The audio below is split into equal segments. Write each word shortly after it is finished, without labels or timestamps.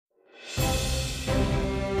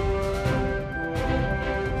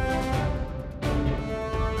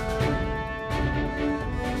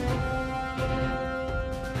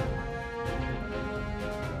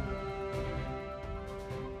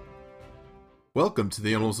Welcome to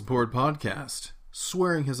the Animal Support Podcast.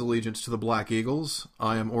 Swearing his allegiance to the Black Eagles,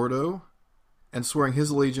 I am Ordo, and swearing his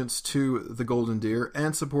allegiance to the Golden Deer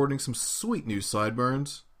and supporting some sweet new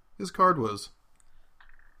sideburns is Cardwiz.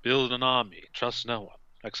 Build an army, trust no one,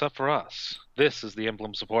 except for us. This is the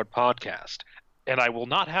Emblem Support Podcast, and I will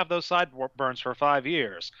not have those sideburns for 5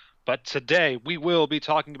 years, but today we will be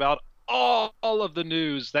talking about all of the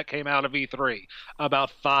news that came out of E3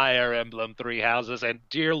 about Fire Emblem Three Houses, and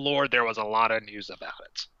dear Lord, there was a lot of news about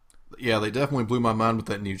it. Yeah, they definitely blew my mind with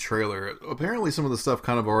that new trailer. Apparently some of the stuff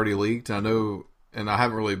kind of already leaked, I know, and I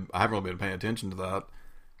haven't really been paying attention to that.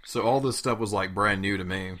 So all this stuff was like brand new to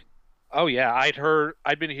me. Oh yeah,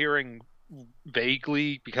 I'd been hearing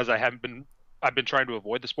vaguely because I've been trying to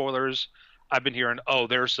avoid the spoilers. I've been hearing, oh,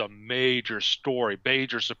 there's some major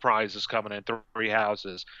surprises coming in Three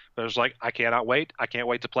Houses. But it's like, I cannot wait. I can't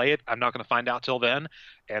wait to play it. I'm not going to find out till then.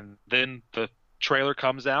 And then the trailer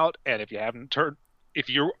comes out, and if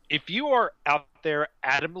you are out there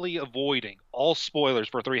adamantly avoiding all spoilers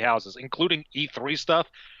for Three Houses, including E3 stuff,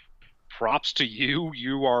 props to you.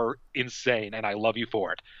 You are insane, and I love you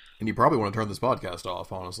for it. And you probably want to turn this podcast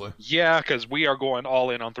off, honestly. Yeah, because we are going all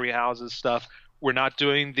in on Three Houses stuff. We're not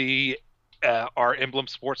doing our Emblem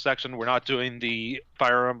Sports section. We're not doing the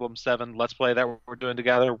Fire Emblem 7 Let's Play that we're doing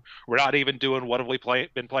together. We're not even doing what have we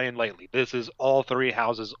been playing lately. This is all Three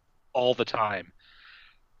Houses all the time.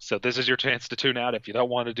 So this is your chance to tune out if you don't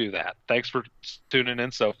want to do that. Thanks for tuning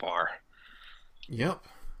in so far. Yep.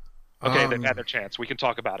 Okay, they've had their chance. We can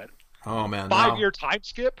talk about it. Oh, man. 5-year time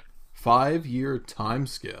skip? 5-year time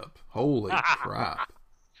skip. Holy crap.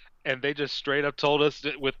 And they just straight up told us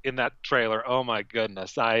in that trailer, oh my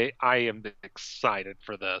goodness, I am excited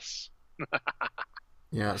for this.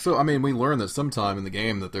 Yeah, so, I mean, we learned that sometime in the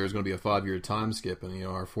game that there's going to be a 5-year time skip, and,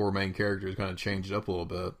 our four main characters kind of changed up a little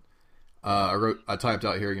bit. I typed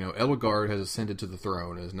out here, Edelgard has ascended to the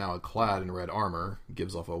throne and is now clad in red armor,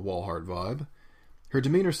 gives off a Walhart vibe. Her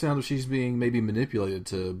demeanor sounds like she's being maybe manipulated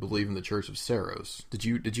to believe in the Church of Seiros.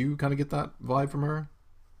 Did you kind of get that vibe from her?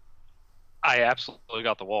 I absolutely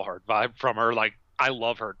got the Walhart vibe from her. Like, I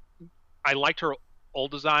love her. I liked her old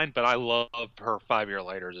design, but I love her 5 year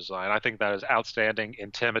later design. I think that is outstanding,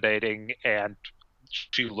 intimidating, and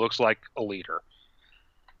she looks like a leader.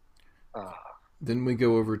 Then we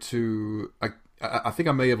go over to... I think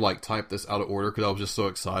I may have typed this out of order because I was just so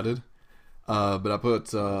excited. But I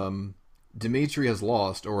put... Dimitri has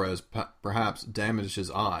lost, or has perhaps damaged his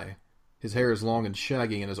eye. His hair is long and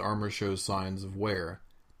shaggy, and his armor shows signs of wear.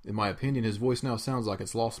 In my opinion, his voice now sounds like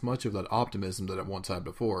it's lost much of that optimism that it once had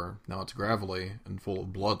before. Now it's gravelly and full of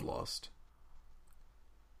bloodlust.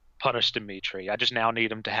 Punish Dimitri. I just now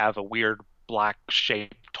need him to have a weird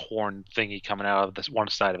black-shaped horn thingy coming out of this one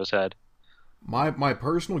side of his head. My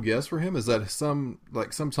personal guess for him is that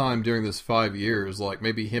sometime during this 5 years,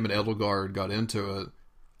 maybe him and Edelgard got into it,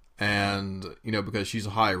 and, because she's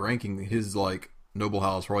high ranking, his, noble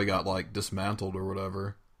house probably got, dismantled or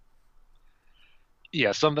whatever.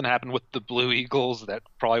 Yeah, something happened with the Blue Eagles that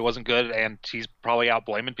probably wasn't good, and he's probably out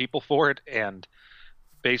blaming people for it. And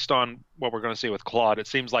based on what we're going to see with Claude, it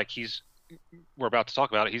seems like we're about to talk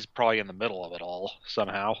about it, he's probably in the middle of it all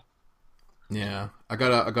somehow. Yeah, I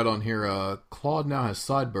got on here. Claude now has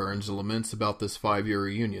sideburns and laments about this 5-year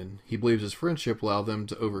reunion. He believes his friendship will allow them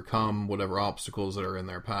to overcome whatever obstacles that are in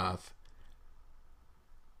their path.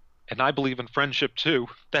 And I believe in friendship too.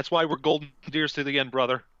 That's why we're Golden Deers to the end,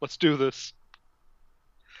 brother. Let's do this.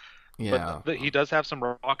 Yeah, but he does have some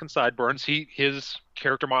rock and sideburns. His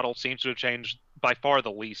character model seems to have changed by far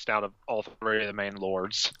the least out of all three of the main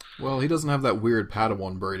lords. Well, he doesn't have that weird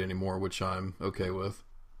Padawan braid anymore, which I'm okay with.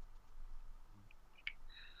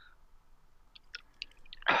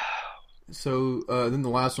 So then the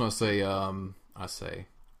last one I say,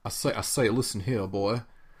 listen here, boy.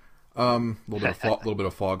 Little bit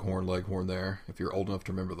of foghorn leghorn there, if you're old enough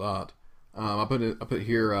to remember that. I put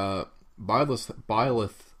here,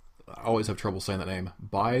 Byleth. I always have trouble saying that name.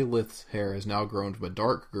 Byleth's hair has now grown from a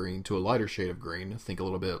dark green to a lighter shade of green. Think a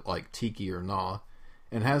little bit like Tiki or Na,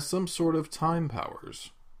 and has some sort of time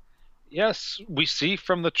powers. Yes, we see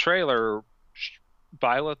from the trailer,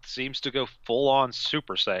 Byleth seems to go full on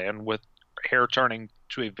Super Saiyan with hair turning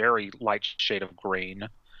to a very light shade of green.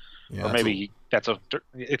 Yeah, or maybe it's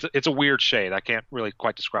a weird shade. I can't really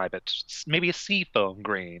quite describe it. Maybe a seafoam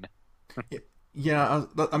green. Yeah,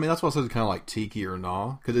 I mean that's why I said it's kind of like Tiki or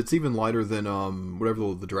Na, because it's even lighter than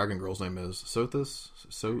whatever the dragon girl's name is, Sothis,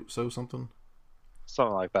 so something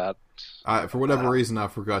like that. For whatever reason, I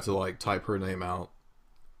forgot to type her name out.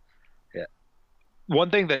 Yeah, one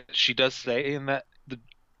thing that she does say in that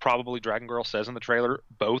probably Dragon Girl says in the trailer,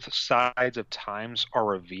 both sides of times are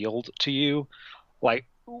revealed to you. Like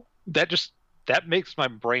that just that makes my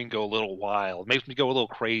brain go a little wild, makes me go a little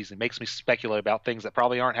crazy, makes me speculate about things that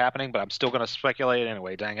probably aren't happening, but I'm still going to speculate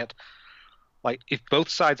anyway. Dang it! Like if both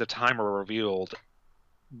sides of time are revealed,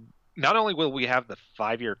 not only will we have the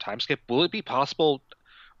 5 year time skip, will it be possible?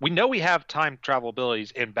 We know we have time travel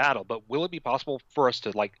abilities in battle, but will it be possible for us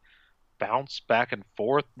to like bounce back and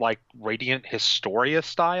forth like Radiant Historia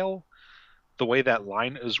style? The way that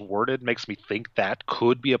line is worded makes me think that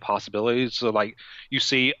could be a possibility. So, like, you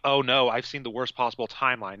see, oh no, I've seen the worst possible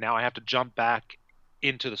timeline. Now I have to jump back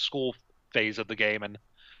into the school phase of the game, and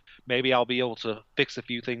maybe I'll be able to fix a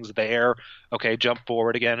few things there. Okay, jump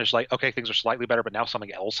forward again. It's like, okay, things are slightly better, but now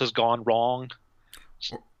something else has gone wrong.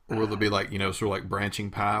 Or will there be like, sort of like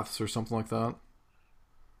branching paths or something like that?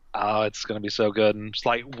 Oh, it's going to be so good. And it's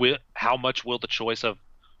like, how much will the choice of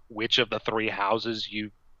which of the three houses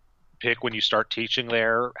you pick when you start teaching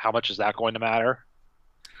there, how much is that going to matter?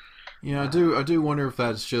 Yeah, I do wonder if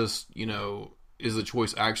that's just, is the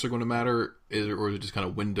choice actually going to matter, or is it just kind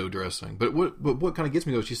of window dressing? But what kind of gets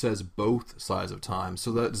me though, she says both sides of time.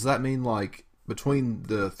 So does that mean like between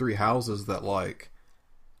the three houses that like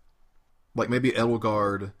maybe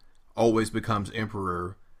Edelgard always becomes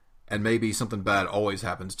emperor, and maybe something bad always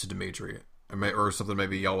happens to Dimitri, or something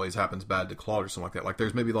maybe always happens bad to Claude or something like that. Like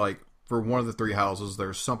there's maybe like for one of the three houses,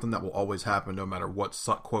 there's something that will always happen no matter what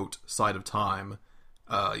quote side of time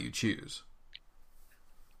you choose.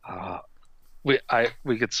 We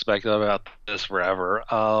could speculate about this forever.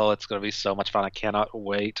 Oh, it's going to be so much fun. I cannot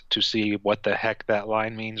wait to see what the heck that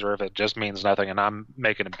line means, or if it just means nothing and I'm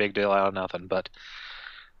making a big deal out of nothing. But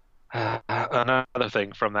another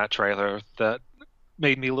thing from that trailer that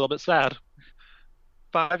made me a little bit sad.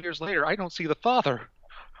 5 years later, I don't see the father.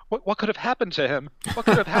 What could have happened to him? What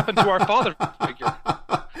could have happened to our father figure?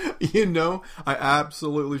 I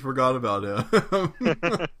absolutely forgot about him.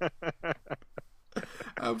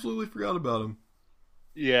 Absolutely forgot about him.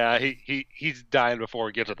 Yeah, he's dying before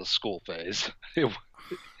we get to the school phase.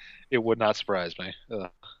 It would not surprise me.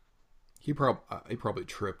 He probably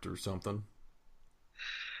tripped or something.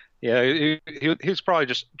 Yeah, he's probably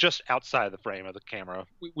just outside the frame of the camera.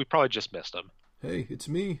 We probably just missed him. Hey, it's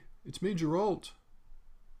me. It's me, Geralt.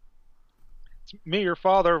 It's me, your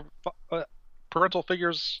father. Parental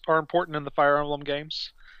figures are important in the Fire Emblem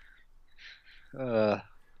games. To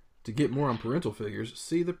get more on parental figures,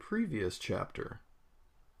 see the previous chapter.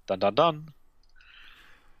 Dun dun dun.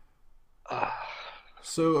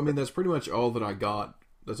 So, I mean, that's pretty much all that I got.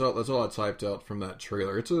 That's all I typed out from that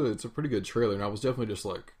trailer. It's a pretty good trailer, and I was definitely just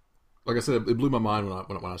like I said, it blew my mind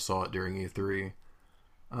when I saw it during E3.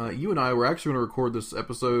 You and I were actually going to record this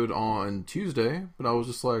episode on Tuesday, but I was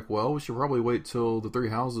just like, well, we should probably wait till the Three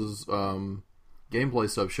Houses gameplay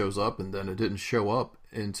stuff shows up, and then it didn't show up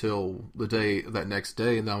until that next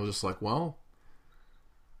day, and I was just like, well,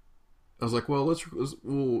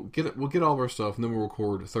 we'll get all of our stuff, and then we'll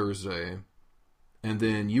record Thursday, and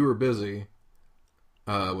then you were busy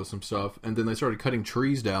with some stuff, and then they started cutting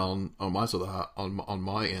trees down on my side on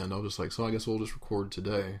my end. I was just like, so I guess we'll just record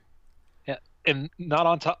today. Yeah, and not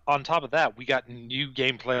on top of that, we got new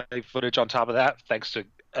gameplay footage on top of that, thanks to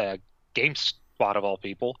GameSpot of all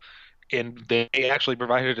people, and they actually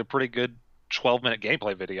provided a pretty good 12-minute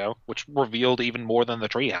gameplay video, which revealed even more than the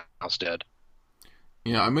Treehouse did.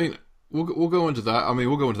 Yeah, I mean, we'll go into that. I mean,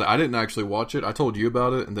 we'll go into that. I didn't actually watch it. I told you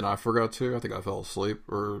about it, and then I forgot to. I think I fell asleep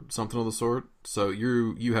or something of the sort. So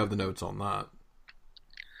you have the notes on that.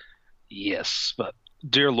 Yes, but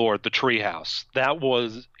dear Lord, the Treehouse.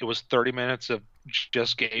 It was 30 minutes of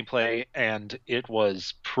just gameplay, and it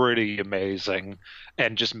was pretty amazing,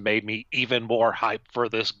 and just made me even more hyped for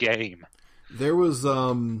this game. There was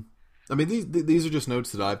I mean, these are just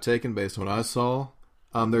notes that I've taken based on what I saw.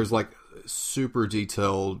 There's like super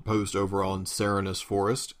detailed post overall in Serenus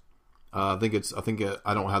Forest. I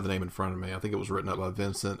don't have the name in front of me. I think it was written up by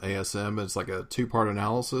Vincent ASM. It's like a 2-part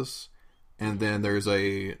analysis, and then there's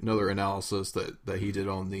another analysis that he did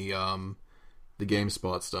on the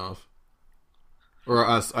GameSpot stuff. Or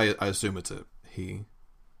I assume it's a he.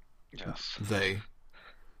 Yes. They.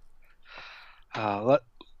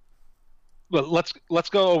 Let's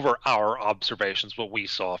go over our observations, what we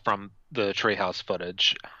saw from the Treehouse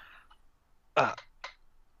footage.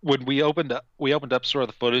 When we opened up sort of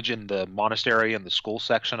the footage in the monastery and the school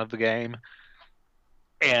section of the game,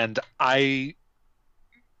 and I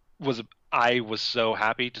was so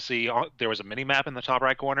happy to see there was a mini map in the top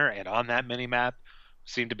right corner, and on that mini map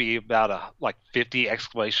seemed to be about like 50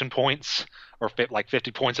 exclamation points or like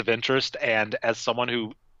 50 points of interest. And as someone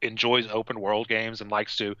who enjoys open world games and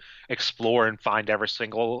likes to explore and find every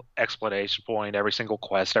single explanation point, every single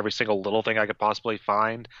quest, every single little thing I could possibly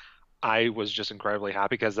find, I was just incredibly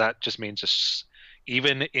happy because that just means just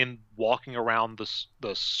even in walking around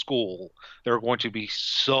the school, there are going to be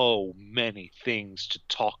so many things to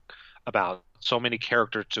talk about, so many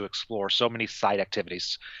characters to explore, so many side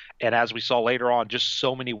activities, and as we saw later on, just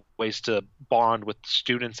so many ways to bond with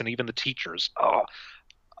students and even the teachers. Oh,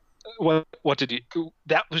 what did you?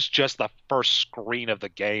 That was just the first screen of the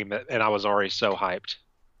game, and I was already so hyped.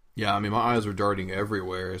 Yeah, I mean, my eyes were darting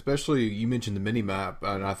everywhere. Especially you mentioned the mini map,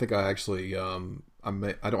 and I think I actually, I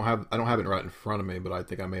don't have it right in front of me, but I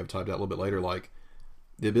think I may have typed out a little bit later. Like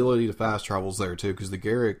the ability to fast travel's there too, because the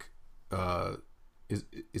Garrick, uh, is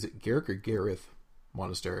it Garrick or Gareth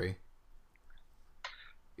Monastery?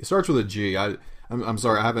 It starts with a G. I'm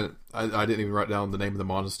sorry, I didn't even write down the name of the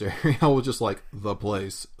monastery. I was just like the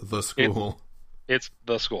place, the school. It's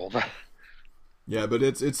the school. Yeah, but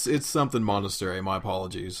it's something monastery. My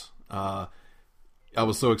apologies. I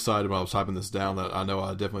was so excited when I was typing this down that I know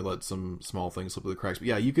I definitely let some small things slip through the cracks. But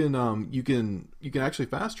yeah, you can actually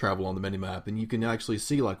fast travel on the mini map, and you can actually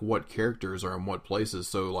see like what characters are in what places.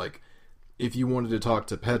 So like, if you wanted to talk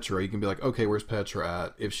to Petra, you can be like, okay, where's Petra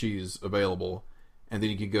at if she's available, and then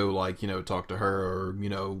you could go like talk to her or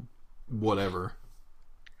whatever.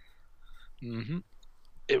 hmm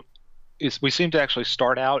we seem to actually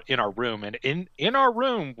start out in our room, and in our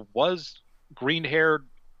room was green haired,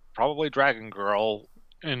 probably dragon girl,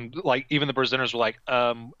 and like even the presenters were like,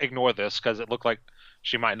 ignore this because it looked like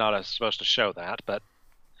she might not have supposed to show that, but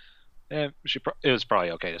it was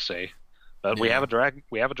probably okay to see. But Yeah. we have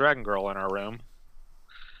a dragon girl in our room.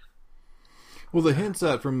 Well, the hints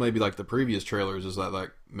at from maybe like the previous trailers is that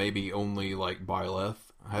like maybe only like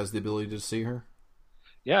Byleth has the ability to see her.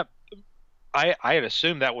 Yeah, I had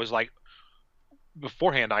assumed that was like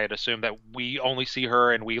beforehand. I had assumed that we only see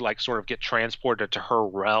her and we like sort of get transported to her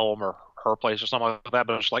realm or her place or something like that.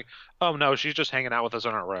 But it's like, oh no, she's just hanging out with us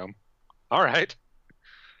in our room. All right,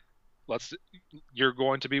 let's. You're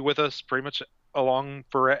going to be with us pretty much along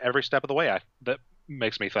for every step of the way. That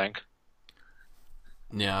makes me think.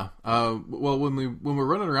 Yeah. Well, when we're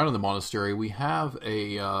running around in the monastery, we have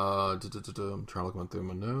a. I'm trying to look through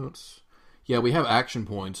my notes. Yeah, we have action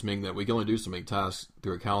points, meaning that we can only do so many tasks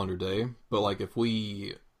through a calendar day. But like, if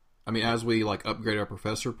we, I mean, as we like upgrade our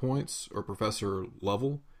professor points or professor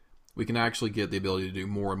level, we can actually get the ability to do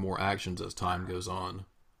more and more actions as time goes on.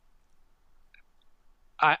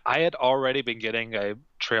 I had already been getting a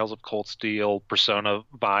Trails of Cold Steel Persona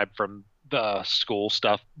vibe from the school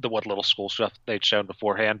stuff, the what little school stuff they'd shown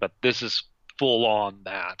beforehand, but this is full on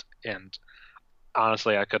that. And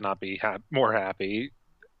honestly, I could not be more happy.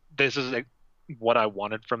 This is what I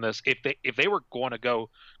wanted from this. If they were going to go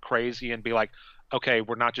crazy and be like, okay,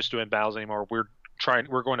 we're not just doing battles anymore, we're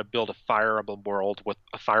going to build a Fire Emblem world with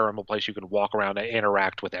a Fire Emblem place you can walk around and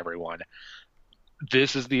interact with everyone.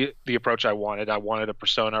 This is the approach I wanted. I wanted a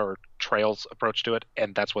Persona or Trails approach to it,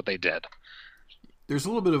 and that's what they did. There's a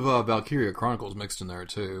little bit of Valkyria Chronicles mixed in there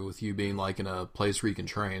too, with you being like in a place where you can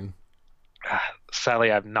train.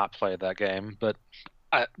 Sadly, I've not played that game, but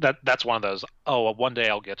that's one of those. Oh, well, one day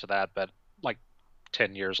I'll get to that, but like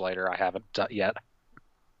 10 years later, I haven't done yet.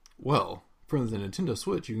 Well, for the Nintendo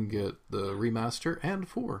Switch, you can get the remaster and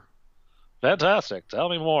four. Fantastic. Tell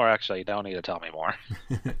me more. Actually, you don't need to tell me more.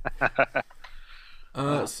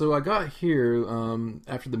 So I got here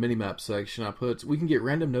after the minimap section. I put we can get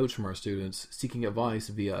random notes from our students seeking advice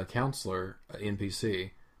via a counselor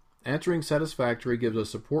NPC. Answering satisfactory gives us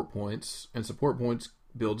support points, and support points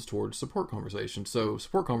builds towards support conversations. So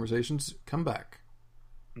support conversations come back.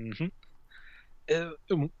 hmm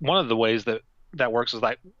One of the ways that works is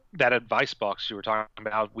like that advice box you were talking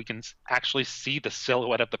about. We can actually see the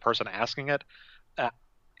silhouette of the person asking it. Uh,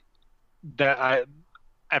 that I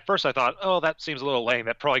At first I thought, oh, that seems a little lame.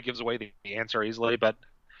 That probably gives away the answer easily, but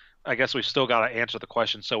I guess we've still got to answer the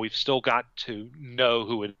question. So we've still got to know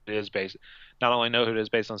who it is based, not only know who it is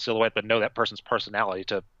based on silhouette, but know that person's personality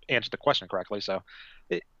to answer the question correctly. So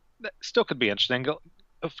that still could be interesting.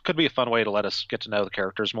 It could be a fun way to let us get to know the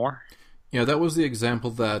characters more. Yeah, that was the example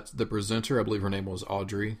that the presenter, I believe her name was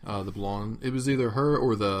Audrey, the blonde. It was either her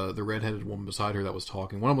or the redheaded woman beside her that was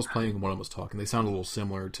talking. One of them was playing and one of them was talking. They sounded a little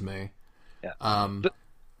similar to me. Yeah. Um,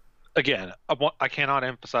 Again, I cannot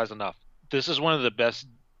emphasize enough. This is one of the best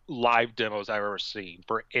live demos I've ever seen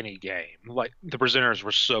for any game. Like the presenters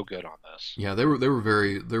were so good on this. yeah, they were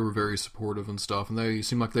very supportive and stuff, and they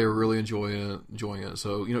seemed like they were really enjoying it.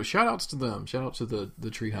 So shout outs to them. Shout out to the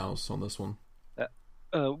Treehouse on this one.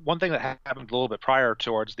 One thing that happened a little bit prior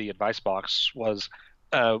towards the advice box was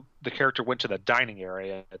the character went to the dining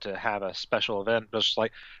area to have a special event. But it's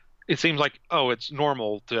like it seems like, oh, it's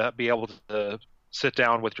normal to be able to sit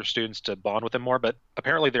down with your students to bond with them more, but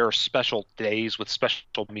apparently there are special days with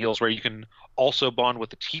special meals where you can also bond with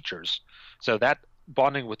the teachers. So that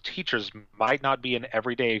bonding with teachers might not be an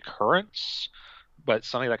everyday occurrence, but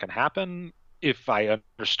something that can happen if I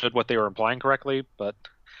understood what they were implying correctly. But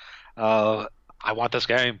uh, I want this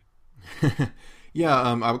game. Yeah,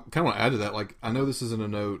 I kind of want to add to that. Like, I know this isn't a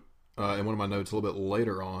note in one of my notes a little bit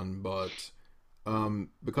later on, but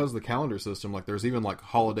because of the calendar system, like, there's even like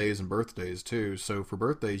holidays and birthdays too. So for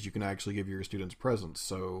birthdays, you can actually give your students presents.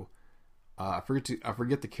 So I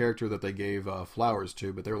forget the character that they gave flowers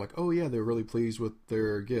to, but they were like, oh yeah, they were really pleased with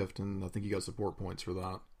their gift, and I think you got support points for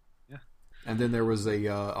that. Yeah. And then there was a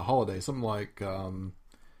holiday, something like let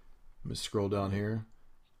me scroll down here.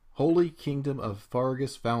 Holy Kingdom of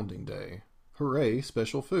Fargus Founding Day. Hooray,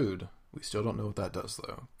 special food. We still don't know what that does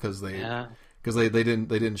though, because Yeah. they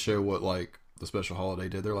didn't show what like the special holiday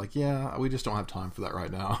did. They're like, yeah, we just don't have time for that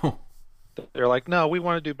right now. They're like, no, we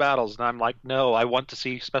want to do battles, and I'm like, no, I want to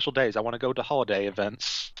see special days. I want to go to holiday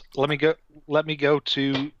events. Let me go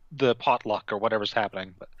to the potluck or whatever's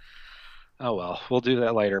happening. But oh well, we'll do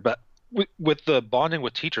that later. But with the bonding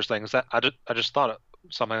with teachers things, that I just thought of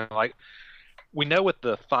something like we know with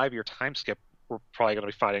the 5 year time skip, we're probably going to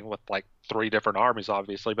be fighting with like three different armies,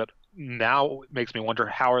 obviously. But now it makes me wonder,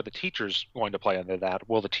 how are the teachers going to play into that?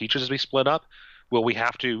 Will the teachers be split up? Will we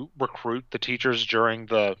have to recruit the teachers during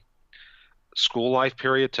the school life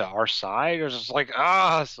period to our side? Or just like,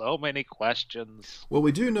 so many questions. Well,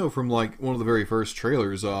 we do know from like one of the very first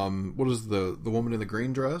trailers. What is the woman in the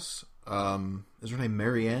green dress? Is her name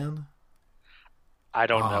Marianne? I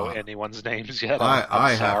don't know anyone's names yet. I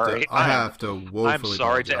I'm sorry. have to woefully I'm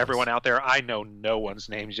sorry to apologize. everyone out there. I know no one's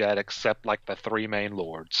names yet except like the three main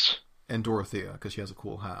lords. And Dorothea, because she has a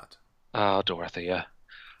cool hat. Oh, Dorothea.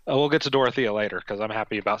 Oh, we'll get to Dorothea later because I'm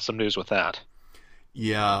happy about some news with that.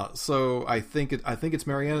 Yeah, so I think it's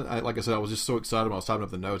Marianne. Like I said, I was just so excited when I was typing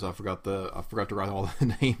up the notes. I forgot to write all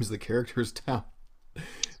the names of the characters down.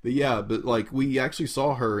 But yeah, but like we actually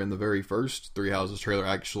saw her in the very first Three Houses trailer,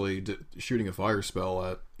 actually shooting a fire spell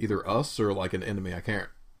at either us or like an enemy. I can't.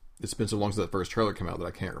 It's been so long since that first trailer came out that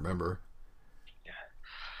I can't remember.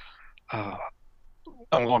 Uh,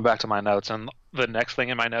 I'm going back to my notes, and the next thing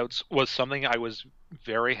in my notes was something I was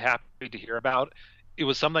very happy to hear about. It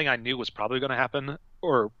was something I knew was probably going to happen,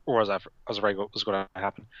 or I was afraid it was going to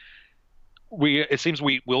happen. It seems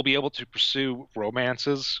we will be able to pursue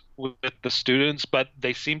romances with the students, but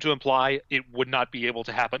they seem to imply it would not be able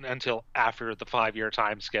to happen until after the 5 year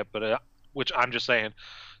time skip. But which I'm just saying,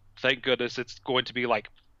 thank goodness it's going to be like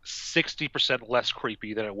 60% less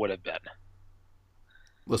creepy than it would have been.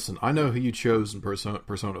 Listen, I know who you chose in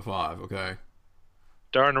Persona 5, okay?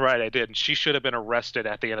 Darn right I did. And she should have been arrested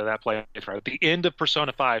at the end of that playthrough. The end of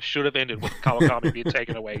Persona 5 should have ended with Kawakami being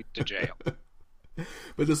taken away to jail.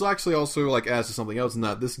 But this actually also like adds to something else in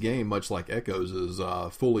that this game, much like Echoes, is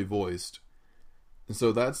fully voiced, and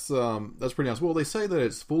so that's pretty nice. Well, they say that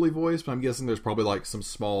it's fully voiced, but I'm guessing there's probably like some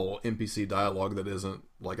small NPC dialogue that isn't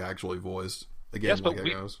like actually voiced. Again, Yes, like but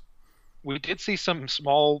Echoes. we did see some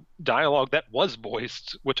small dialogue that was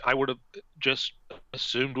voiced, which I would have just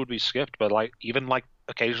assumed would be skipped. But like even like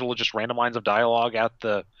occasional just random lines of dialogue at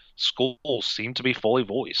the school seem to be fully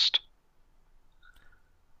voiced.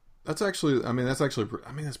 That's actually,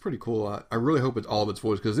 that's pretty cool. I really hope it's all of its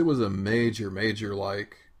voice because it was a major, major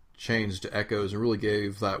like change to Echoes and really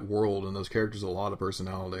gave that world and those characters a lot of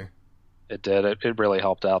personality. It did. It really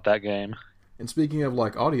helped out that game. And speaking of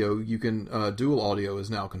like audio, you can dual audio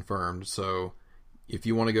is now confirmed. So if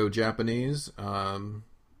you want to go Japanese, you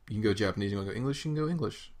can go Japanese. You want to go English, you can go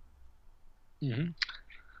English. Mm-hmm.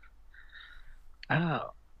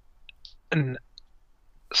 Oh, and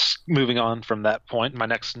moving on from that point, my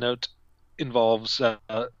next note involves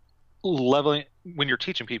leveling. When you're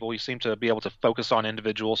teaching people, you seem to be able to focus on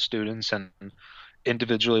individual students and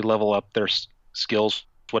individually level up their skills,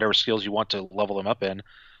 whatever skills you want to level them up in.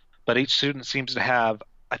 But each student seems to have,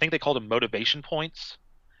 I think they called them motivation points.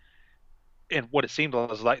 And what it seemed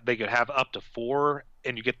was like they could have up to four.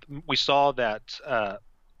 And we saw that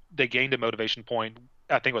they gained a motivation point.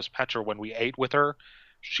 I think it was Petra when we ate with her.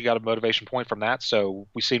 She got a motivation point from that. So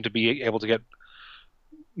we seem to be able to get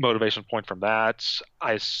motivation point from that.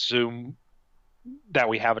 I assume that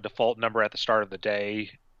we have a default number at the start of the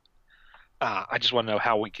day. I just want to know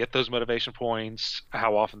how we get those motivation points,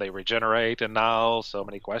 how often they regenerate, and now so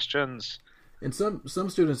many questions. And some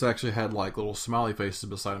students actually had like little smiley faces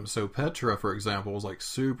beside them. So Petra, for example, was like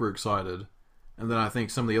super excited, and then I think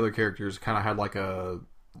some of the other characters kind of had like a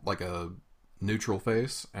neutral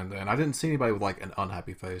face, and then I didn't see anybody with like an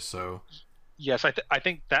unhappy face. So Yes, I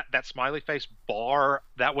think that smiley face bar,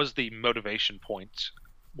 that was the motivation point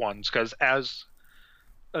ones, because as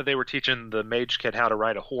they were teaching the mage kid how to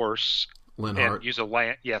ride a horse and Linhart, use a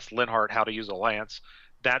lance. Yes, Linhart, how to use a lance.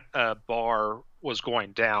 That bar was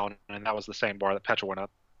going down, and that was the same bar that Petra went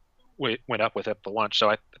up with at the lunch.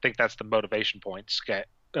 So I think that's the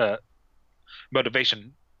uh,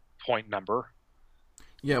 motivation point number.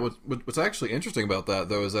 yeah. What's actually interesting about that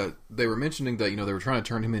though is that they were mentioning that they were trying to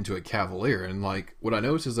turn him into a cavalier, and like what I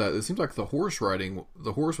noticed is that it seems like the horse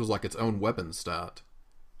was like its own weapon stat.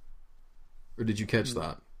 Or did you catch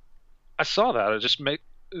that? I saw that.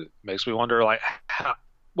 It makes me wonder, like, how,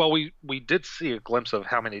 well, we did see a glimpse of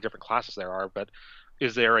how many different classes there are, but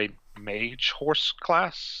is there a mage horse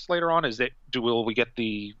class later on? Will we get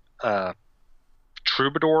the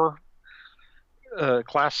troubadour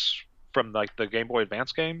class from like the Game Boy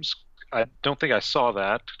Advance games? I don't think I saw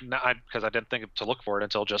that because I didn't think to look for it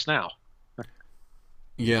until just now.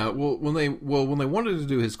 Yeah, well, when they wanted to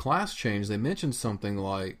do his class change, they mentioned something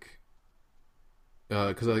like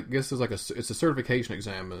because I guess it's a certification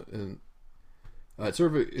exam, and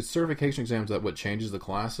it's certification exams that what changes the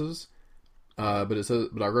classes. But it says,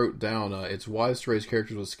 but I wrote down it's wise to raise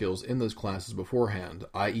characters with skills in those classes beforehand,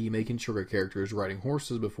 i.e., making sure a character is riding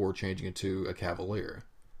horses before changing it to a cavalier.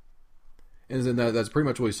 And then that's pretty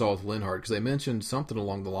much what we saw with Linhart, because they mentioned something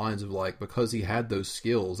along the lines of like because he had those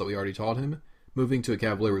skills that we already taught him, moving to a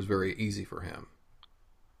cavalier was very easy for him.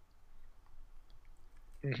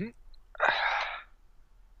 Mm-hmm.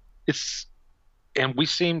 It's and we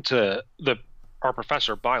seem to the our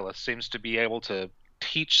professor Byleth seems to be able to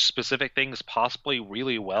teach specific things possibly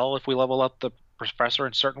really well if we level up the professor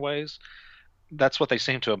in certain ways. That's what they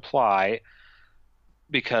seem to imply,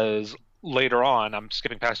 because later on, I'm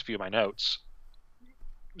skipping past a few of my notes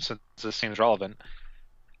since this seems relevant.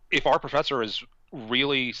 If our professor is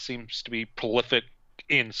really seems to be prolific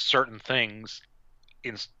in certain things,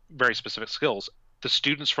 in very specific skills, the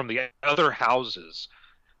students from the other houses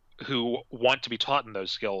who want to be taught in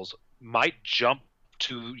those skills might jump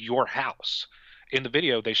to your house. In the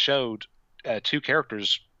video, they showed two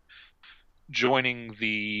characters joining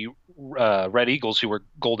the Red Eagles who were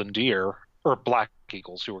Golden Deer, or Black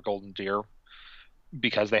Eagles who were Golden Deer,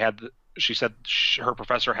 because she said her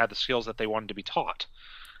professor had the skills that they wanted to be taught.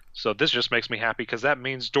 So this just makes me happy because that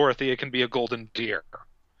means Dorothea can be a Golden Deer.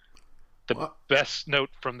 The best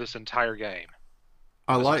note from this entire game.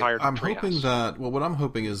 I'm hoping that. Well, what I'm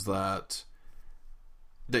hoping is that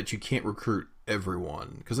you can't recruit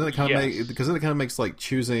everyone, because then it kind of makes like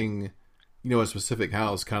choosing, a specific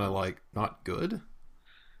house kind of like not good,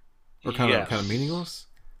 or kind of meaningless.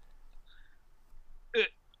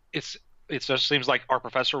 It just seems like our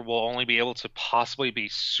professor will only be able to possibly be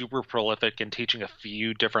super prolific in teaching a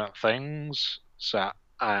few different things. So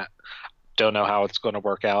I don't know how it's going to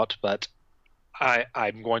work out, but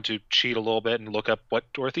I'm going to cheat a little bit and look up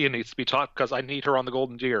what Dorothea needs to be taught, because I need her on the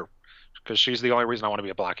Golden Deer, because she's the only reason I want to be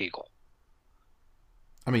a Black Eagle.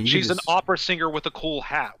 I mean, she's an opera singer with a cool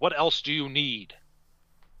hat. What else do you need?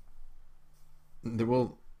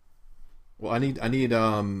 Well, I need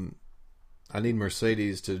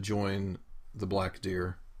Mercedes to join the Black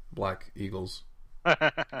Eagles.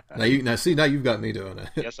 now you've got me doing it.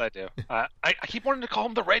 Yes, I do. I keep wanting to call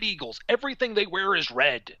them the Red Eagles. Everything they wear is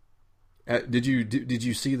red. Did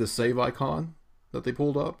you see the save icon that they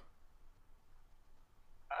pulled up?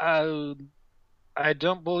 I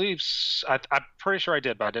don't believe. I'm pretty sure I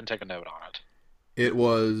did, but I didn't take a note on it. It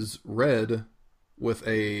was red with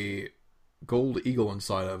a gold eagle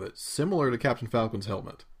inside of it, similar to Captain Falcon's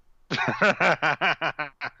helmet.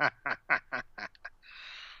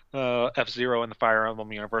 F-Zero in the Fire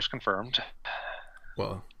Emblem universe confirmed.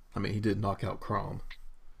 Well, I mean, he did knock out Chrom.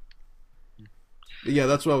 Yeah,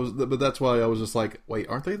 that's why I was just like, wait,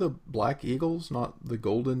 aren't they the Black Eagles, not the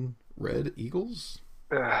Golden Red Eagles?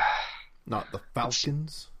 Not the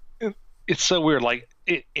Falcons? It's so weird. Like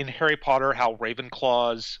in Harry Potter, how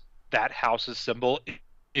Ravenclaw's that house's symbol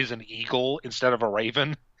is an eagle instead of a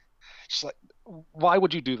raven. It's like, why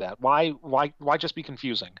would you do that? Why just be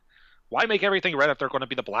confusing? Why make everything red if they're going to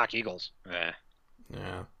be the Black Eagles? Yeah.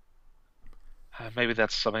 Maybe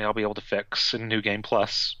that's something I'll be able to fix in New Game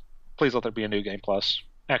Plus. Please let there be a New Game Plus.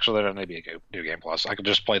 Actually, there doesn't need to be a New Game Plus. I can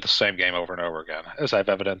just play the same game over and over again, as I have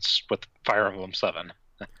evidence with Fire Emblem 7.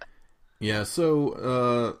 Yeah,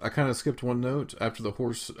 so I kind of skipped one note after the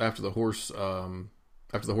horse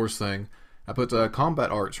thing. I put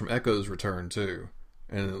combat arts from Echo's Return too,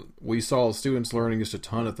 and we saw students learning just a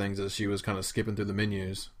ton of things as she was kind of skipping through the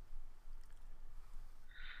menus.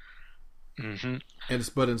 Mm-hmm.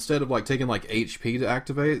 But instead of like taking like HP to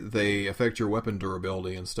activate, they affect your weapon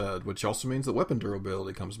durability instead, which also means that weapon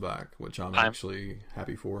durability comes back, which I'm I'm actually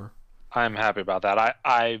happy for. I'm happy about that.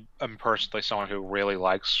 I am personally someone who really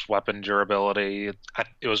likes weapon durability.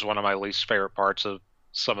 It was one of my least favorite parts of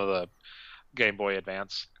some of the Game Boy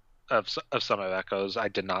Advance of some of Echoes. I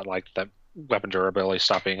did not like that weapon durability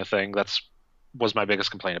stop being a thing. That's was my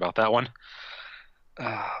biggest complaint about that one.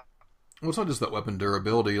 Uh, Well, it's not just that weapon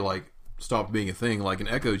durability like stopped being a thing. Like in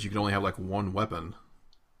Echoes, you can only have like one weapon.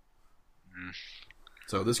 mm.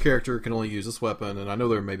 So this character can only use this weapon, and I know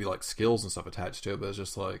there may be like skills and stuff attached to it, but it's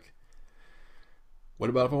just like, what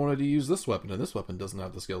about if I wanted to use this weapon and this weapon doesn't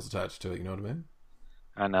have the skills attached to it? You know what I mean?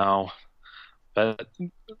 I know, but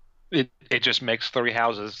it just makes Three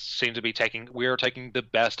Houses seem to be taking we are taking the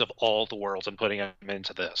best of all the worlds and putting them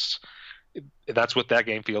into this. That's what that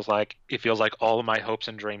game feels like. It feels like all of my hopes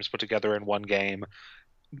and dreams put together in one game.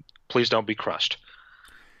 Please don't be crushed.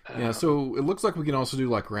 Yeah, so it looks like we can also do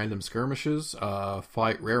like random skirmishes,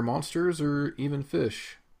 fight rare monsters, or even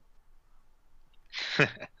fish.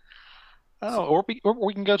 Oh, or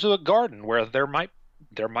we can go to a garden where there might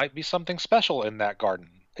be something special in that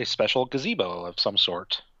garden, a special gazebo of some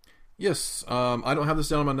sort. Yes, I don't have this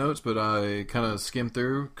down in my notes, but I kind of skimmed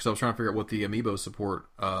through because I was trying to figure out what the amiibo support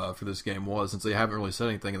for this game was, since they haven't really said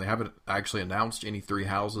anything and they haven't actually announced any Three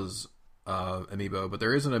Houses amiibo. But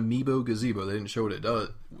there is an amiibo gazebo. They didn't show what it does,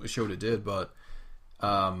 show what it did, but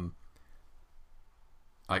I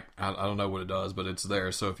don't know what it does, but it's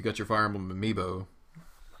there. So if you got your Fire Emblem amiibo,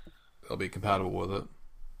 they'll be compatible with it.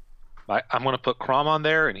 I'm going to put Crom on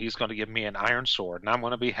there, and he's going to give me an iron sword, and I'm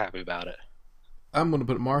going to be happy about it. I'm going to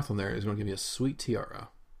put Marth on there. He's going to give me a sweet tiara.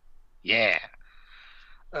 Yeah.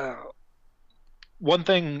 Uh, One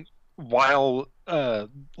thing, while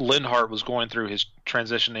Linhardt was going through his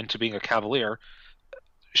transition into being a Cavalier,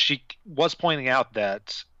 she was pointing out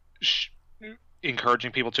that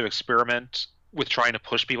encouraging people to experiment with trying to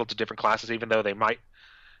push people to different classes, even though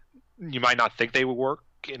you might not think they would work,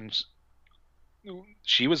 and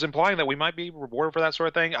she was implying that we might be rewarded for that sort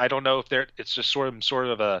of thing. I don't know if it's just sort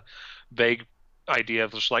of a vague idea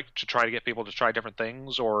of just like to try to get people to try different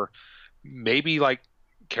things, or maybe like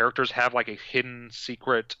characters have like a hidden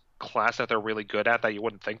secret class that they're really good at that you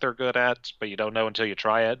wouldn't think they're good at, but you don't know until you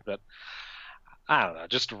try it. But I don't know,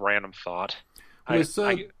 just a random thought. Well,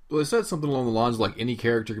 it said something along the lines of like any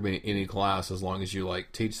character can be in any class as long as you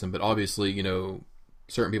like teach them. But obviously,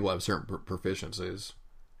 certain people have certain proficiencies.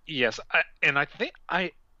 Yes, I think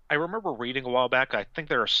I remember reading a while back. I think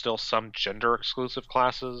there are still some gender exclusive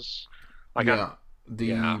classes. Like Yeah.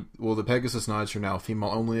 yeah, The Pegasus Knights are now female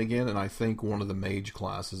only again, and I think one of the mage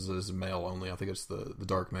classes is male only. I think it's the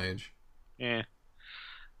Dark Mage. yeah.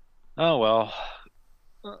 Oh well,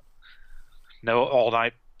 no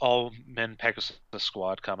all men Pegasus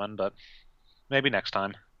squad coming, but maybe next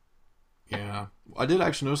time. Yeah, I did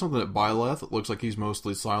actually know something at Byleth. It looks like he's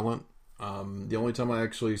mostly silent. The only time I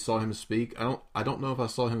actually saw him speak, I don't know if I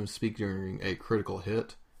saw him speak during a critical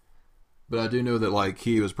hit, but I do know that like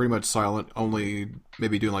he was pretty much silent, only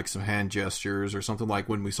maybe doing like some hand gestures or something, like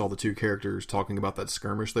when we saw the two characters talking about that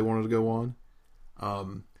skirmish they wanted to go on.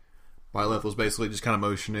 Byleth was basically just kind of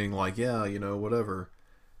motioning like, yeah, whatever.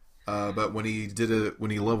 But when he did it,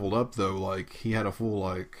 when he leveled up though, like he had a full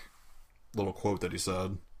like little quote that he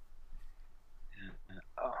said.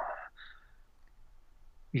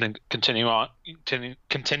 Then continuing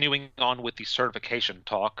on with the certification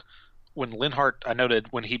talk. When Linhardt, I noted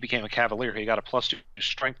when he became a Cavalier, he got a +2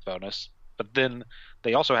 strength bonus. But then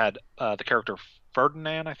they also had the character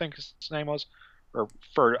Ferdinand, I think his name was, or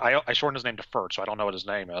Ferd. I shortened his name to Ferd, so I don't know what his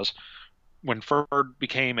name is. When Ferd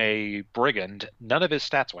became a brigand, none of his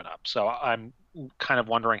stats went up. So I'm kind of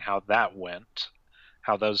wondering how that went,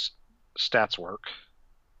 how those stats work.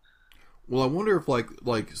 Well, I wonder if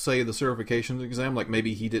like say the certification exam, like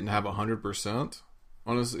maybe he didn't have 100%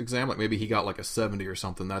 on his exam, like maybe he got like a 70 or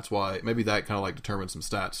something. That's why maybe that kind of like determines some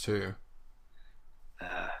stats too.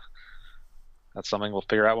 Uh, that's something we'll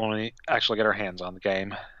figure out when we actually get our hands on the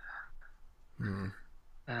game. Hmm.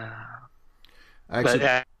 Uh, Actually,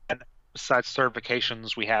 but besides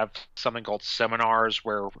certifications, we have something called seminars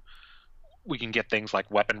where we can get things like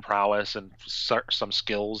weapon prowess and some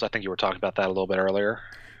skills. I think you were talking about that a little bit earlier.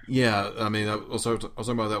 yeah, I mean, I was talking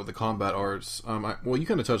about that with the combat arts. Well, you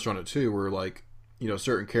kind of touched on it too, where like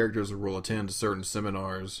certain characters will attend certain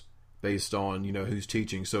seminars based on who's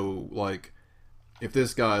teaching. So like, if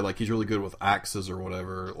this guy like he's really good with axes or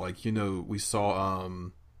whatever, like we saw.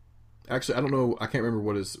 Actually, I don't know. I can't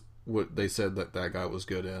remember what they said that guy was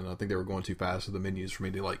good in. I think they were going too fast with the menus for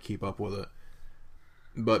me to like keep up with it.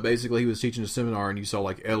 But basically, he was teaching a seminar, and you saw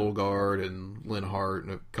like Edelgard and Linhardt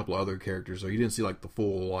and a couple of other characters. So you didn't see like the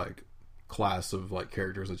full like class of like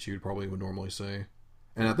characters that you probably would normally see.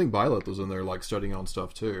 And I think Byleth was in there like studying on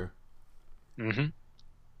stuff too. Hmm.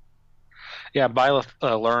 Yeah, Byleth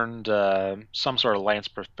learned some sort of lance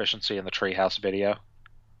proficiency in the Treehouse video.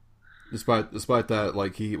 Despite that,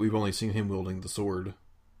 like we've only seen him wielding the sword.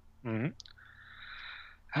 Hmm.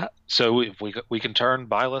 So if we can turn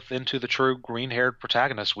Byleth into the true green-haired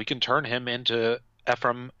protagonist, we can turn him into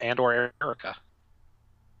Ephraim and/or Erica.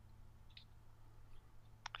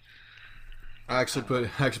 I actually put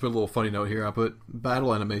a little funny note here. I put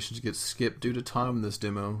battle animations get skipped due to time in this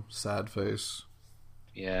demo. Sad face.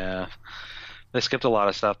 Yeah, they skipped a lot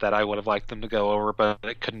of stuff that I would have liked them to go over, but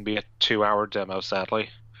it couldn't be a 2-hour demo, sadly.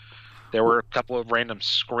 There were a couple of random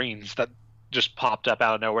screens that just popped up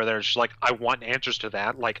out of nowhere. There's just like, I want answers to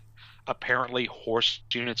that. Like, apparently horse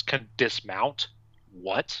units can dismount.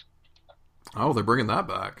 What? Oh, they're bringing that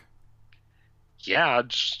back. Yeah,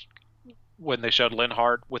 just when they showed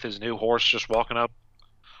Linhardt with his new horse just walking up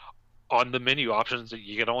on the menu options,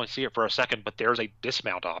 you can only see it for a second, but there's a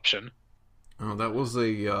dismount option. Oh, that was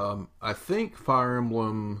I think Fire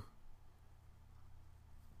Emblem.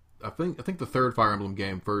 I think the third Fire Emblem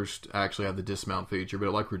game first actually had the dismount feature, but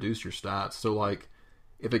it like reduced your stats. So like,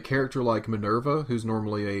 if a character like Minerva, who's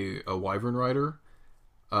normally a Wyvern rider,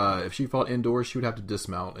 if she fought indoors, she would have to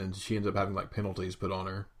dismount, and she ended up having like penalties put on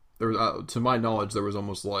her. There was, to my knowledge, there was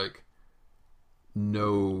almost like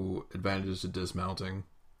no advantages to dismounting.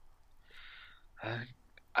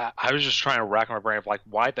 I was just trying to rack my brain of like,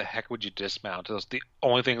 why the heck would you dismount? It was the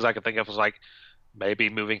only things I could think of was like maybe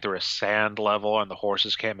moving through a sand level and the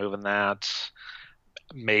horses can't move in that.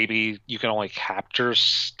 Maybe you can only capture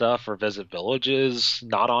stuff or visit villages,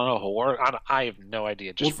 not on a horse. I have no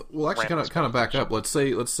idea. Just well, actually, kind of back up. Let's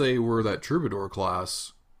say we're that troubadour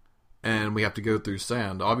class, and we have to go through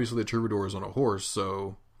sand. Obviously, the troubadour is on a horse,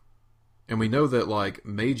 so, and we know that like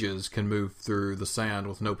mages can move through the sand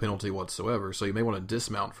with no penalty whatsoever. So you may want to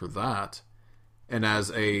dismount for that. And as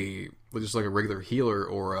just like a regular healer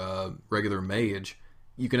or a regular mage,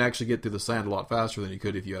 you can actually get through the sand a lot faster than you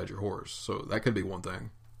could if you had your horse. So that could be one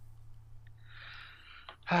thing.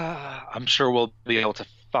 I'm sure we'll be able to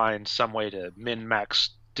find some way to min-max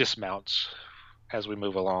dismounts as we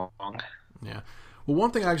move along. Yeah. Well,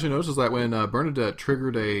 one thing I actually noticed is that when Bernadette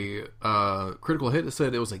triggered a critical hit, it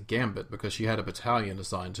said it was a gambit because she had a battalion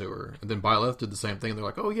assigned to her. And then Byleth did the same thing. And they're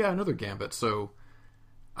like, oh yeah, another gambit. So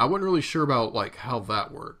I wasn't really sure about like how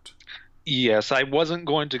that worked. Yes, I wasn't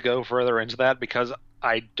going to go further into that because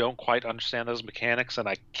I don't quite understand those mechanics, and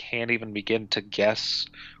I can't even begin to guess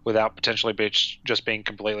without potentially just being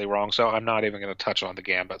completely wrong. So I'm not even going to touch on the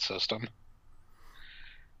gambit system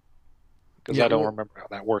because I don't remember how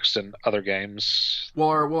that works in other games. Well,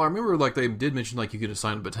 I remember like they did mention like you could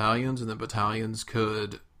assign battalions, and then battalions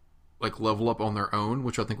could like level up on their own,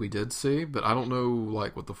 which I think we did see, but I don't know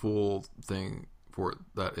like what the full thing for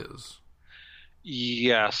that is.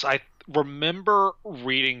 Yes, I remember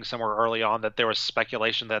reading somewhere early on that there was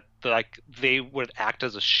speculation that like they would act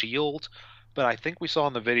as a shield, but I think we saw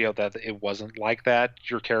in the video that it wasn't like that.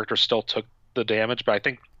 Your character still took the damage, but I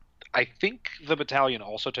think the battalion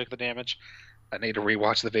also took the damage. I need to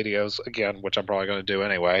rewatch the videos again, which I'm probably going to do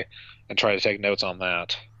anyway, and try to take notes on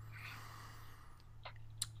that.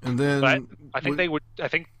 And then but I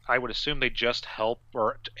think I would assume they just help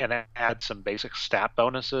and add some basic stat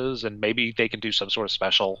bonuses, and maybe they can do some sort of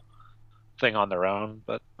special thing on their own.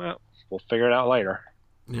 But we'll figure it out later.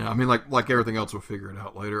 Yeah, I mean, like everything else, we'll figure it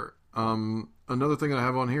out later. Another thing I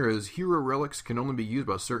have on here is hero relics can only be used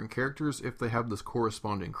by certain characters if they have this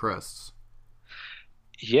corresponding crests.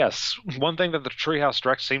 Yes, one thing that the Treehouse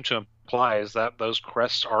Direct seemed to imply is that those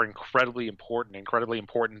crests are incredibly important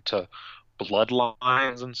to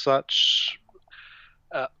bloodlines and such.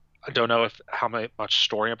 I don't know how much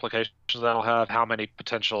story implications that'll have, how many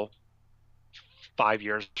potential 5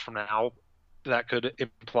 years from now that could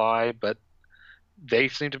imply, but they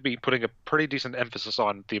seem to be putting a pretty decent emphasis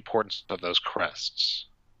on the importance of those crests.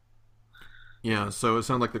 Yeah, so it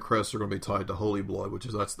sounds like the crests are going to be tied to holy blood, which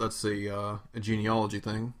is that's a genealogy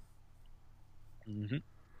thing. Mm-hmm.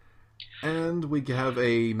 And we have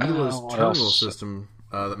a Mila's terminal system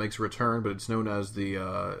that makes a return, but it's known as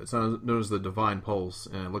the Divine Pulse,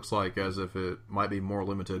 and it looks like as if it might be more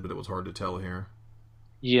limited, but it was hard to tell here.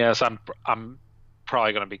 Yes, I'm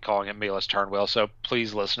probably going to be calling it Mila's Turnwheel, so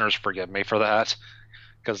please, listeners, forgive me for that,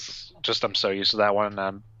 because just I'm so used to that one, and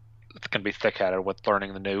I'm going to be thick-headed with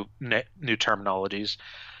learning the new terminologies.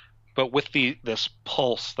 But with this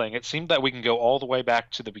pulse thing, it seemed that we can go all the way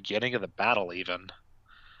back to the beginning of the battle, even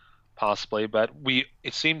possibly, but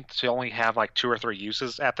it seemed to only have like two or three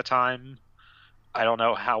uses at the time. I don't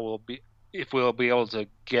know how we'll be if we'll be able to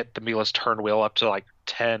get the meatless turn wheel up to like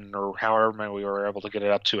 10 or however many we were able to get it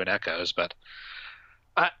up to in Echoes, but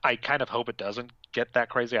I kind of hope it doesn't get that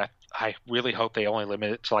crazy. I really hope they only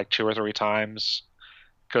limit it to like two or three times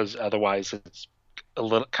because otherwise it's a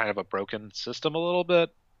little kind of a broken system a little bit,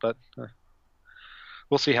 but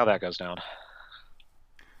we'll see how that goes down.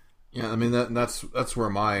 Yeah, I mean that's where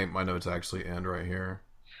my notes actually end right here.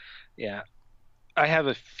 Yeah, I have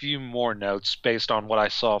a few more notes based on what I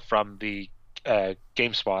saw from the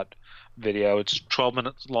GameSpot video. It's 12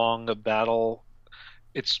 minutes long, a battle.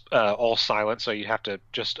 It's all silent, so you have to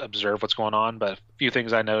just observe what's going on. But a few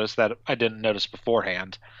things I noticed that I didn't notice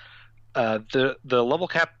beforehand. The level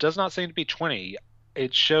cap does not seem to be 20.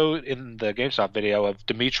 It showed in the GameStop video of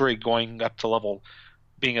Dimitri going up to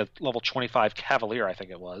being a level 25 Cavalier, I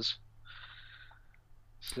think it was.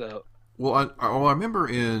 So, I remember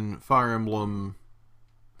in Fire Emblem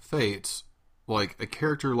Fates, like a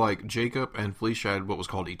character like Jacob and Felicia had what was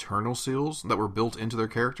called Eternal Seals that were built into their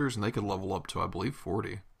characters, and they could level up to, I believe,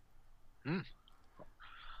 40.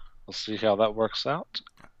 we'll see how that works out.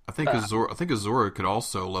 I think Azura could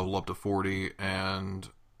also level up to 40, and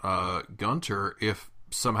Gunter, if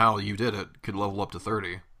somehow you did it, could level up to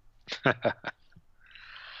 30.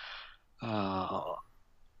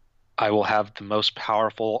 I will have the most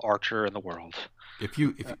powerful archer in the world.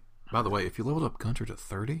 By the way, if you leveled up Gunter to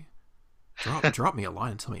 30, drop me a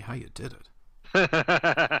line and tell me how you did it.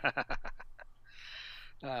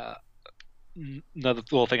 Another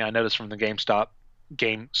little thing I noticed from the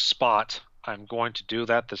GameSpot, I'm going to do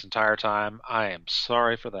that this entire time. I am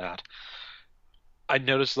sorry for that. I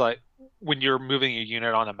noticed like when you're moving a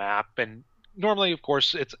unit on a map, and normally, of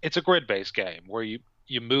course, it's a grid-based game where you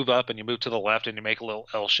move up and you move to the left and you make a little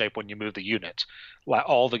L shape when you move the unit.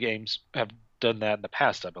 All the games have done that in the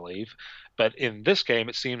past, I believe. But in this game,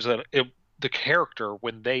 it seems that the character,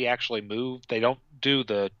 when they actually move, they don't do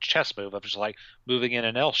the chess move of just like moving in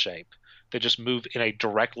an L shape. They just move in a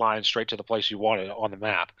direct line straight to the place you want it on the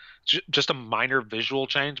map. Just a minor visual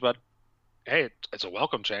change, but hey, it's a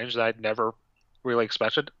welcome change that I'd never really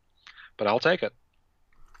expected, but I'll take it.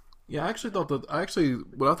 Yeah, I actually thought what I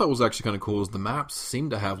thought was actually kind of cool is the maps seem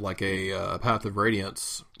to have like a Path of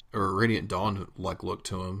Radiance or Radiant Dawn like look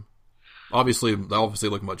to them. They obviously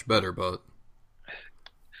look much better, but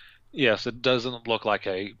yes, it doesn't look like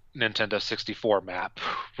a Nintendo 64 map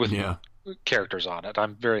with characters on it.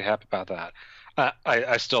 I'm very happy about that.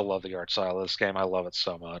 I still love the art style of this game. I love it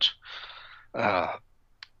so much. What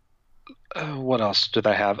else did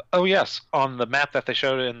I have? Oh yes, on the map that they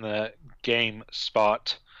showed in the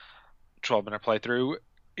GameSpot 12-minute playthrough,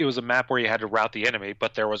 it was a map where you had to route the enemy,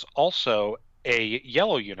 but there was also a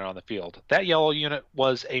yellow unit on the field. That yellow unit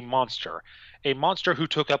was a monster who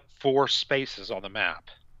took up 4 spaces on the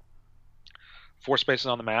map. 4 spaces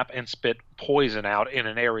on the map and spit poison out in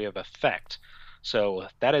an area of effect. So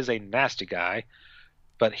that is a nasty guy,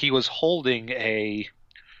 but he was holding a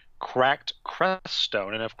cracked crest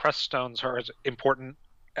stone, and if crest stones are as important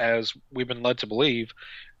as we've been led to believe,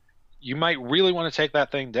 you might really want to take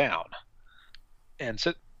that thing down. And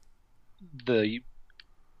so the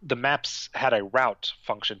maps had a route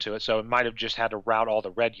function to it, so it might have just had to route all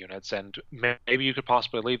the red units, and maybe you could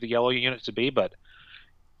possibly leave the yellow unit to be, but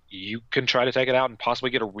you can try to take it out and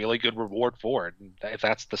possibly get a really good reward for it. And if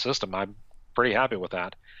that's the system, I'm pretty happy with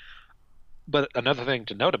that. But another thing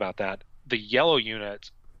to note about that, the yellow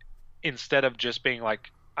unit, instead of just being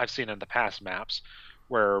like I've seen in the past maps,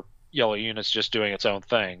 where yellow unit's just doing its own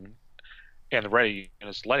thing, and the red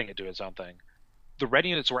unit's letting it do its own thing, the red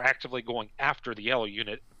units were actively going after the yellow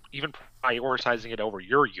unit, even prioritizing it over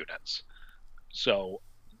your units. So,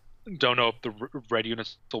 don't know if the red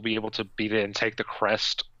units will be able to beat it and take the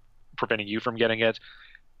crest, preventing you from getting it,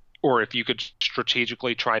 or if you could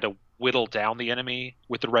strategically try to whittle down the enemy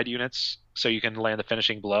with the red units so you can land the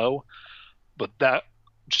finishing blow. But that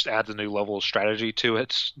just adds a new level of strategy to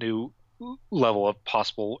it, new level of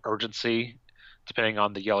possible urgency, depending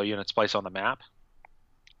on the yellow unit's place on the map.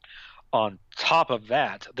 On top of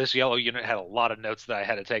that, this yellow unit had a lot of notes that I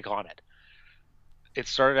had to take on it. It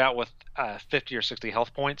started out with 50 or 60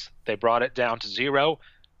 health points. They brought it down to 0,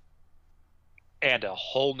 and a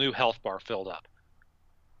whole new health bar filled up.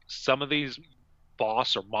 Some of these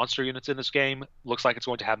boss or monster units in this game looks like it's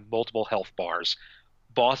going to have multiple health bars.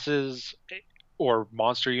 Bosses or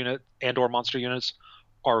monster units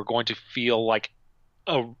are going to feel like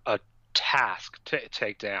a task to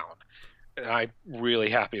take down. And I'm really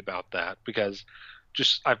happy about that because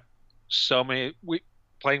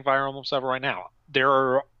playing Fire Emblem 7 right now. There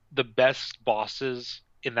are the best bosses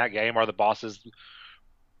in that game are the bosses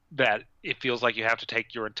that it feels like you have to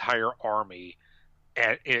take your entire army,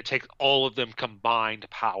 and it takes all of them combined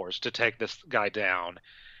powers to take this guy down,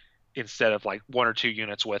 instead of like one or two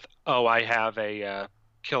units with, oh, I have a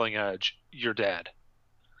killing edge, you're dead.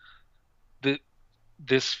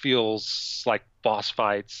 This feels like boss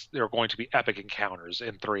fights. There are going to be epic encounters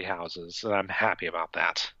in Three Houses, and I'm happy about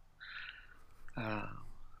that. I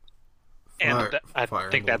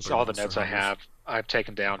think that's all the notes I have. I've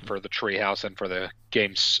taken down for the Treehouse and for the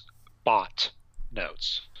GameSpot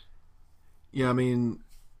notes. Yeah, I mean,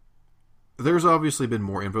 there's obviously been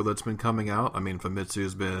more info that's been coming out. I mean,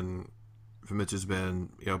 Famitsu's been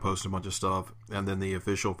posting a bunch of stuff, and then the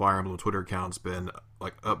official Fire Emblem Twitter account's been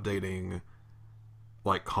like updating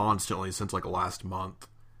like constantly since like last month.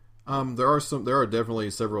 There are definitely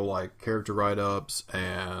several like character write-ups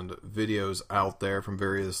and videos out there from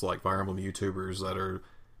various like Fire Emblem YouTubers that are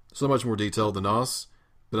so much more detailed than us.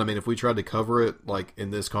 But I mean, if we tried to cover it like in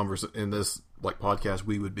this like podcast,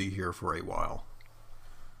 we would be here for a while.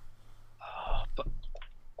 But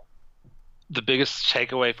the biggest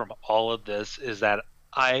takeaway from all of this is that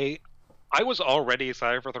I was already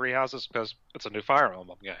excited for Three Houses because it's a new Fire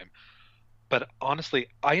Emblem game. But honestly,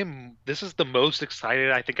 this is the most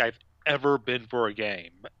excited I think I've ever been for a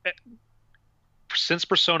game. Since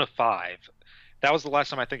Persona 5, that was the last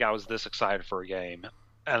time I think I was this excited for a game.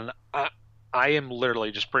 And I am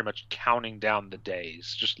literally just pretty much counting down the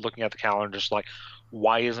days, just looking at the calendar, just like,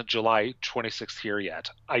 why isn't July 26th here yet?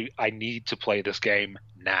 I need to play this game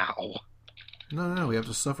now. No, we have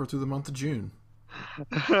to suffer through the month of June.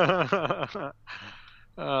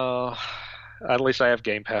 At least I have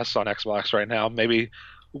Game Pass on Xbox right now. Maybe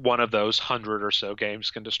one of those 100 or so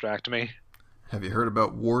games can distract me. Have you heard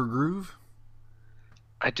about Wargroove?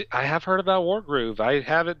 I have heard about Wargroove. I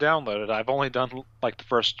have it downloaded. I've only done like the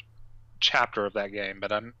first chapter of that game,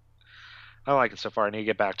 but I like it so far. I need to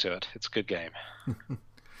get back to it. It's a good game.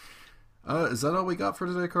 Is that all we got for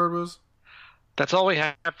today, Cardwiz? That's all we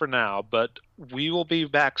have for now, but we will be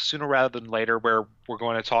back sooner rather than later, where we're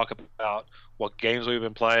going to talk about what games we've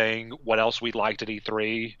been playing, what else we liked at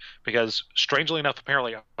E3, because strangely enough,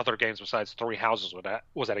 apparently other games besides Three Houses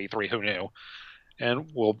was at E3, who knew?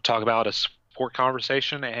 And we'll talk about a support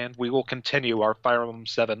conversation, and we will continue our Fire Emblem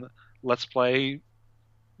 7 Let's Play,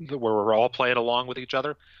 where we're all playing along with each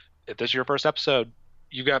other. If this is your first episode,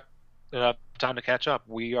 you got enough time to catch up.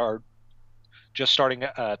 We are just starting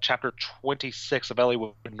chapter 26 of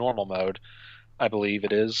Eliwood normal mode, I believe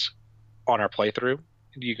it is, on our playthrough.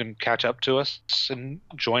 You can catch up to us and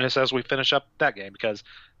join us as we finish up that game, because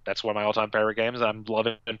that's one of my all-time favorite games. I'm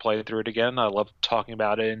loving playing through it again. I love talking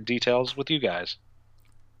about it in details with you guys.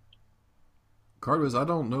 Cardwiz, I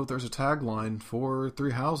don't know if there's a tagline for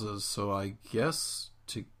Three Houses, so I guess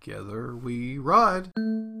together we ride.